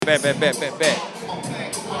Bet, bet, bet, bet, bet. All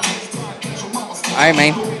right,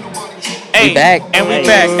 man. Hey, We back. and we Hey.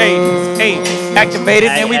 back. Hey, activated,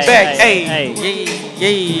 and we back. Hey, hey.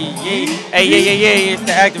 yeah. It's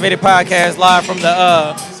the Activated Podcast live from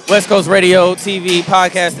the West Coast Radio TV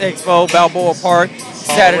Podcast Expo, Balboa Park,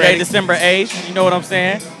 Saturday, Already. December 8th. You know what I'm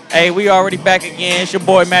saying? Hey, we already back again. It's your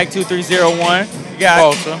boy Mac2301. We got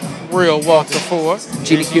Walter, real Walter Ford.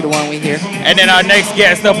 GDQ the one we here. and then our next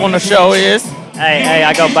guest up on the show is Hey,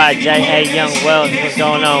 I go by J.A. Young Wells. What's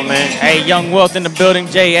going on, man? Hey, Young Wealth in the building.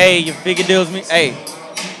 J.A. You figure deals me. Hey,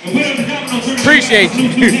 appreciate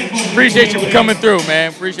you. Appreciate you for coming through,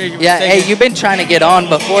 man. Appreciate you. For Yeah, taking- hey, you've been trying to get on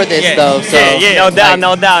before this, Yeah, though. So yeah. No doubt, like,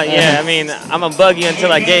 no doubt. Yeah, I mean, I'm going to bug you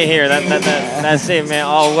until I get here. That's it, man.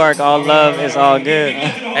 All work, all love, it's all good.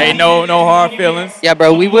 Hey, no hard feelings. Yeah,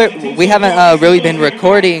 bro, we haven't really been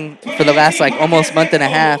recording for the last like almost month and a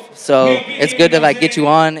half. So it's good to like get you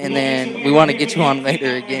on, and then we want to get you on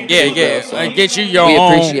later again. Yeah, too, yeah. Bro, so Get you your we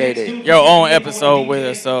own. appreciate it. Your own episode with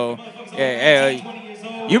us. So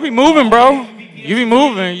yeah, you be moving, bro. You be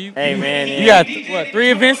moving. Hey, man. You Yeah. got what? 3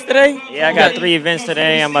 events today? Yeah, I got 3 events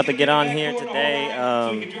today. I'm about to get on here today.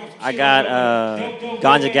 I got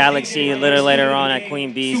Ganja Galaxy a little later on at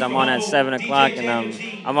Queen Bee's. I'm on at 7 o'clock, and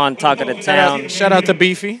I'm on Talk of the Town. Shout out to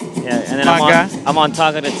Beefy. Yeah, and then My guy. I'm on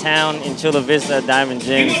Talk of the Town in Chula Vista Diamond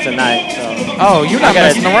Gyms tonight. So Oh, you're not I got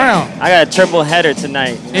messing around. I got a triple header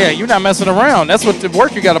tonight. Yeah, you're not messing around. That's what the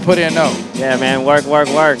work you got to put in, though. Yeah, man, work.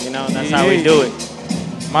 You know, that's how we do it.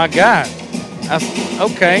 My God. That's,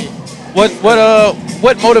 okay. What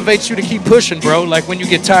motivates you to keep pushing, bro? Like when you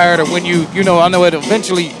get tired or when you know, I know it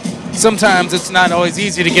eventually, sometimes it's not always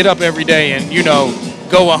easy to get up every day and,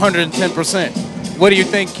 go 110%. What do you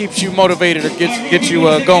think keeps you motivated or gets you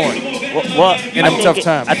going? Well, In them tough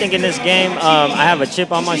times. I think in this game, I have a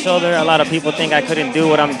chip on my shoulder. A lot of people think I couldn't do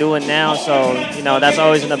what I'm doing now, so that's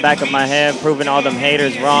always in the back of my head, proving all them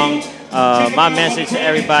haters wrong. My message to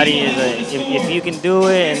everybody is if you can do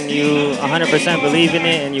it and you 100% believe in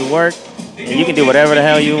it and you work, and you can do whatever the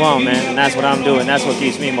hell you want, man. And that's what I'm doing. That's what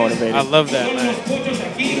keeps me motivated. I love that, man.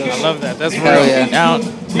 I love that. That's real. Hell yeah.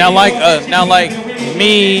 Now, like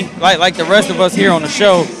me, like the rest of us here on the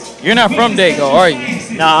show, you're not from Dago, are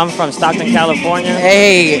you? No, I'm from Stockton, California.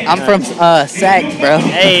 Hey, I'm from SAC, bro.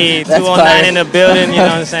 Hey, That's 209 fire. in the building, you know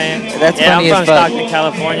what I'm saying? That's yeah, funny I'm as from fuck. Stockton,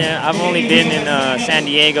 California. I've only been in San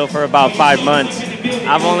Diego for about 5 months.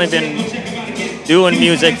 I've only been doing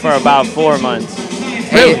music for about 4 months.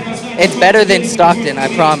 Hey, it's better than Stockton,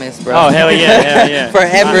 I promise, bro. Oh, hell yeah.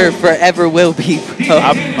 Forever will be, bro.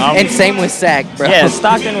 I'm- And same with SAC, bro. Yeah,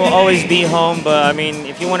 Stockton will always be home, but I mean,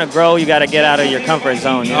 if you want to grow, you got to get out of your comfort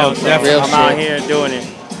zone. You know, Oh, so definitely. I'm out here doing it.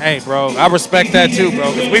 Hey, bro, I respect that too,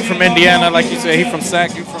 bro. Cause we from Indiana, like you said. He from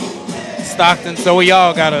Sac, you from Stockton, so we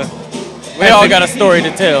all got a story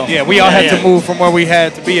to tell. Yeah, we all Yeah, had yeah. to move from where we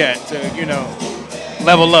had to be at to,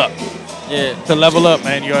 level up. Yeah. To level up,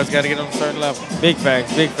 man, you always got to get on a certain level. Big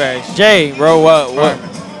facts. Jay, bro, what?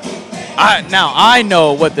 I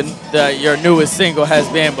know what your newest single has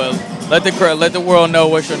been, but let the world know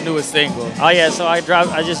what's your newest single. Oh yeah, so I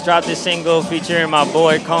just dropped this single featuring my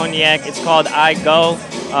boy Cognac. It's called I Go,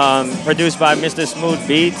 produced by Mr. Smooth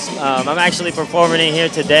Beats. I'm actually performing it here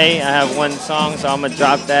today. I have one song, so I'm gonna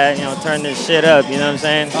drop that. Turn this shit up. You know what I'm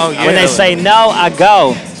saying? Oh, yeah. When they say no, I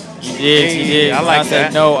go. You did. I like I said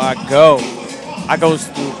that. no, I go. I go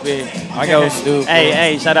stupid. I go stupid.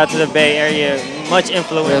 Hey, shout out to the Bay Area. Much Real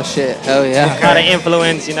influence. shit. Hell yeah. A lot of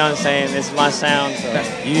influence. You know what I'm saying? It's my sound. So.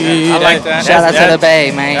 I like that. Shout out to the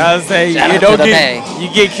Bay, man. I was saying Shout you out don't to the get Bay.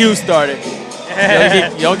 you get Q started.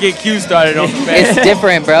 You don't get Q started on the Bay. It's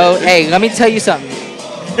different, bro. Hey, let me tell you something.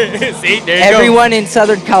 See, there you Everyone in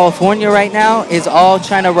Southern California right now is all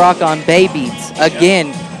trying to rock on Bay beats again.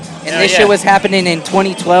 And Hell this yeah. shit was happening in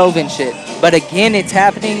 2012 and shit. But again, it's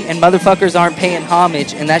happening, and motherfuckers aren't paying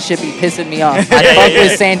homage, and that shit be pissing me off. I fuck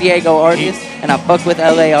with San Diego artists, and I fuck with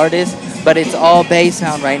LA artists, but it's all Bay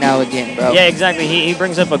sound right now again, bro. Yeah, exactly. He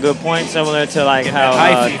brings up a good point, similar to like how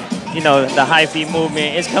the hyphy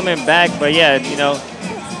movement is coming back. But yeah,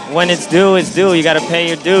 when it's due, it's due. You got to pay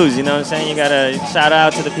your dues. You know what I'm saying? You got to shout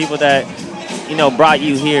out to the people that brought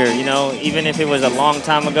you here. Even if it was a long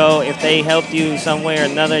time ago, if they helped you some way or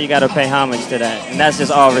another, you got to pay homage to that, and that's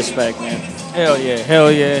just all respect, man. Hell yeah.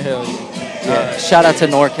 Yeah. Shout out to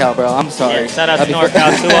NorCal, bro. I'm sorry. Yeah, shout out to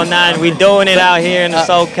NorCal 209. We doing it out here in the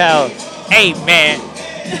SoCal. Hey man,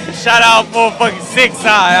 shout out motherfucking 6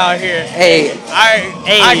 Eye out here. Hey,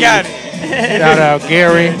 I got it. Shout out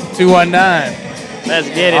Gary 219. Let's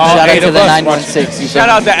get it. All shout out eight to of the us 916. You Shout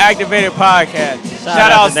feel out the Activated Podcast. Shout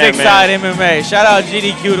out out to them, 6 Side MMA. Shout out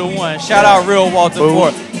GDQ the One. Shout out Real Walter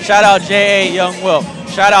Boom. Ford. Shout out J.A. Young Will.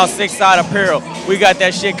 Shout out Six Side Apparel. We got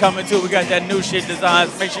that shit coming too. We got that new shit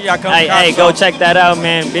designs. Make sure y'all come. Hey, go check that out,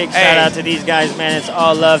 man. Big shout out to these guys, man. It's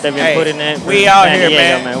all love they've been putting in. We out here,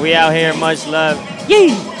 man. We out here. Much love. Yeah.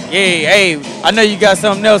 Hey, I know you got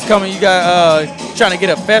something else coming. You got trying to get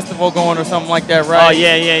a festival going or something like that, right? Oh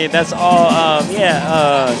yeah. That's all.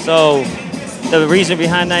 So the reason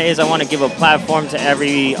behind that is I want to give a platform to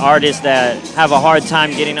every artist that have a hard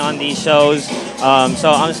time getting on these shows.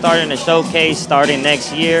 So I'm starting a showcase starting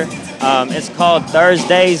next year. It's called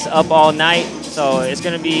Thursdays Up All Night. So it's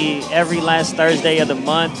gonna be every last Thursday of the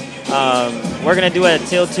month. We're gonna do it at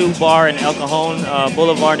Till 2 Bar in El Cajon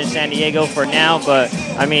Boulevard in San Diego for now, but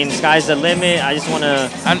I mean, sky's the limit. I just wanna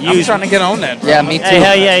I'm trying to get on that, bro. Yeah, me too. Hey,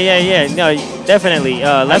 hell yeah. No, definitely.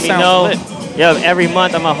 Let me know. lit. Yeah, every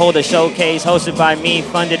month I'm gonna hold a showcase hosted by me,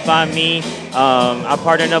 funded by me. I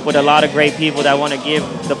partnered up with a lot of great people that want to give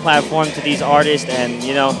the platform to these artists, and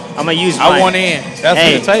I'm gonna use. I want in. That's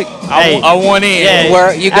what it take. I want in.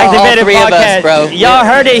 Yeah, you got all three of us, bro. Y'all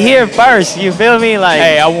heard it here first. You feel me? Like,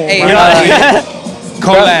 hey, I want.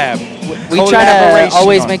 Collab. We try to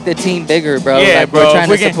always make the team bigger, bro. Yeah, like, bro. We're trying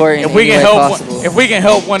to support in any way possible. If we can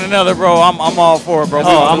help one another, bro, I'm all for it, bro.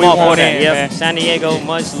 I'm all for that. Yeah, man. San Diego,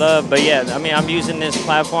 much love. But yeah, I mean, I'm using this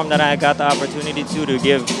platform that I got the opportunity to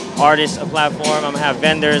give artists a platform. I'm gonna have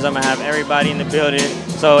vendors. I'm gonna have everybody in the building.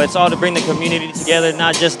 So it's all to bring the community together,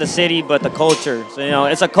 not just the city, but the culture. So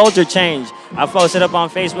it's a culture change. I posted up on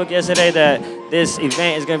Facebook yesterday that this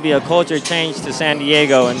event is gonna be a culture change to San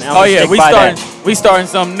Diego, and we starting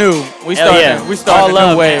something new. We starting a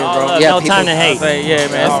new wave, bro. No time to hate. Yeah,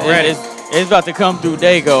 man. It's about to come through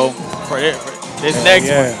Dago for this next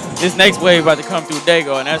one. This next wave about to come through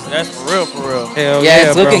Dago, and that's for real. Hell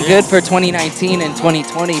it's looking good for 2019 and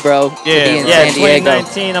 2020, bro. To be in San Diego.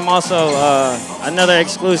 2019. I'm also another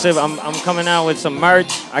exclusive. I'm coming out with some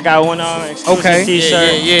merch. I got one on exclusive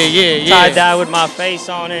T-shirt. Yeah. Tie dye with my face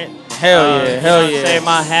on it. Hell yeah. Say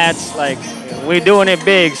my hats. Like, we're doing it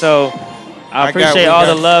big. So I appreciate all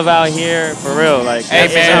the love out here for real. Like, hey,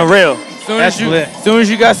 it's man, real. Soon as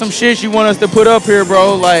you got some shit you want us to put up here,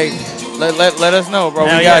 bro, like let us know, bro.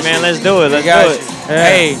 Hell we got man. you. Let's do it. Let's do it.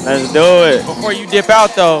 Hey, let's do it. Before you dip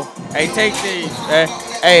out though, hey, take these.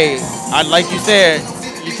 Like you said,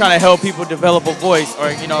 you're trying to help people develop a voice or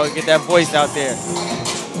get that voice out there.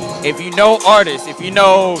 If you know artists, if you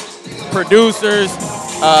know producers,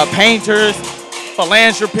 painters,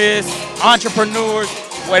 philanthropists, entrepreneurs,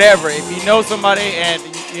 whatever. If you know somebody and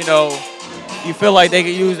you feel like they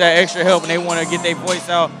could use that extra help and they want to get their voice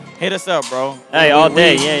out, hit us up, bro. Hey, all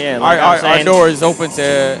day, yeah. Like our door is open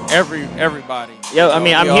to everybody. Yo, I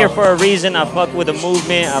mean, I'm here for a reason. I fuck with the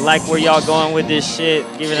movement. I like where y'all going with this shit.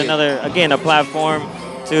 Giving a platform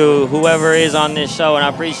to whoever is on this show, and I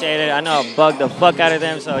appreciate it. I know I bugged the fuck out of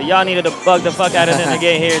them, so y'all needed to bug the fuck out of them to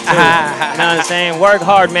get here too. You know what I'm saying? Work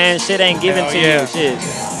hard, man. Shit ain't given to you. Shit.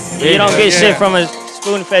 You don't get shit from a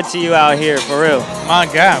spoon fed to you out here, for real. My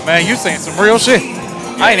God, man, you saying some real shit.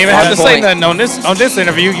 I ain't even have to say nothing on this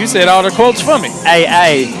interview. You said all the quotes for me.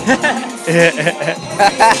 Hey.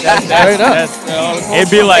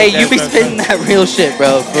 It'd be like you be spitting that real shit,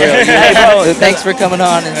 bro. For real. Hey, bro. Thanks for coming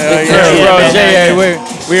on and spitting bro, that shit.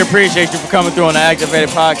 Jay, we appreciate you for coming through on the Activated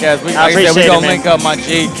Podcast. We gonna link up, my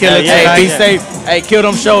G. Kill it. Hey, be safe. Hey, kill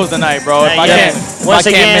them shows tonight, bro. If I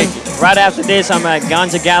can't make it. Right after this, I'm at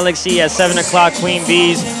Ganja Galaxy at 7 o'clock, Queen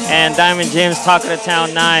Bees, and Diamond Jim's Talk of the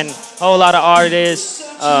Town 9. Whole lot of artists.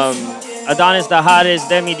 Adonis the Hottest,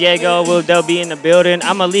 Demi Diego, they'll be in the building.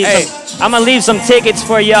 I'm gonna leave some tickets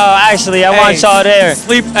for y'all. Actually, I want y'all there.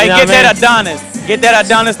 Get that Adonis. Get that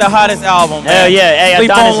Adonis the Hottest album, man. Hell yeah. Hey,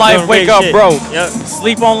 Sleep Adonis on life, wake up shit. broke. Yep.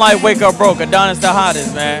 Sleep on life, wake up broke. Adonis the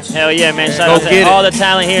Hottest, man. Hell yeah, man. Shout out to all the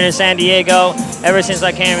talent here in San Diego. Ever since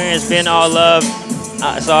I came here, it's been all love.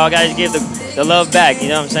 So I gotta give the love back. You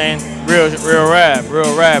know what I'm saying? Real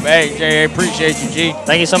rap. Hey, Jay, appreciate you, G.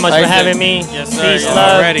 Thank you so much for having me. Yes, sir. Peace,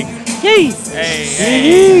 love. Ready. Yay.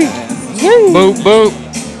 Hey. Boop.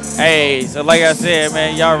 Hey, so like I said,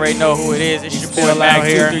 man, y'all already know who it is. It's your boy Mac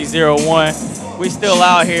 2301. We still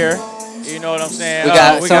out here. You know what I'm saying?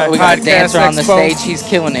 We got a dancer on the Expo. stage. He's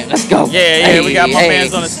killing it. Let's go. Yeah. We got my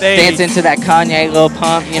fans on the stage. Dancing to that Kanye Lil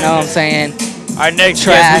Pump. You know what I'm saying? Our next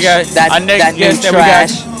trash. guest, we got that new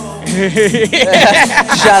trash.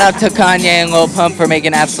 Shout out to Kanye and Lil Pump for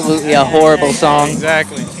making absolutely a horrible song.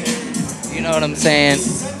 Exactly. You know what I'm saying?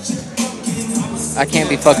 I can't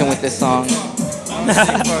be fucking with this song. I'm a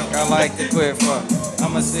sick fuck, I like to quit fuck.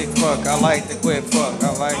 I'm a sick fuck, I like to quit fuck.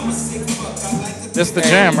 I like This the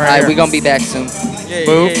jam right All right, here. we gonna be back soon.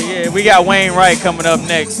 Yeah. We got Wayne Wright coming up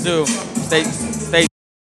next too. Stay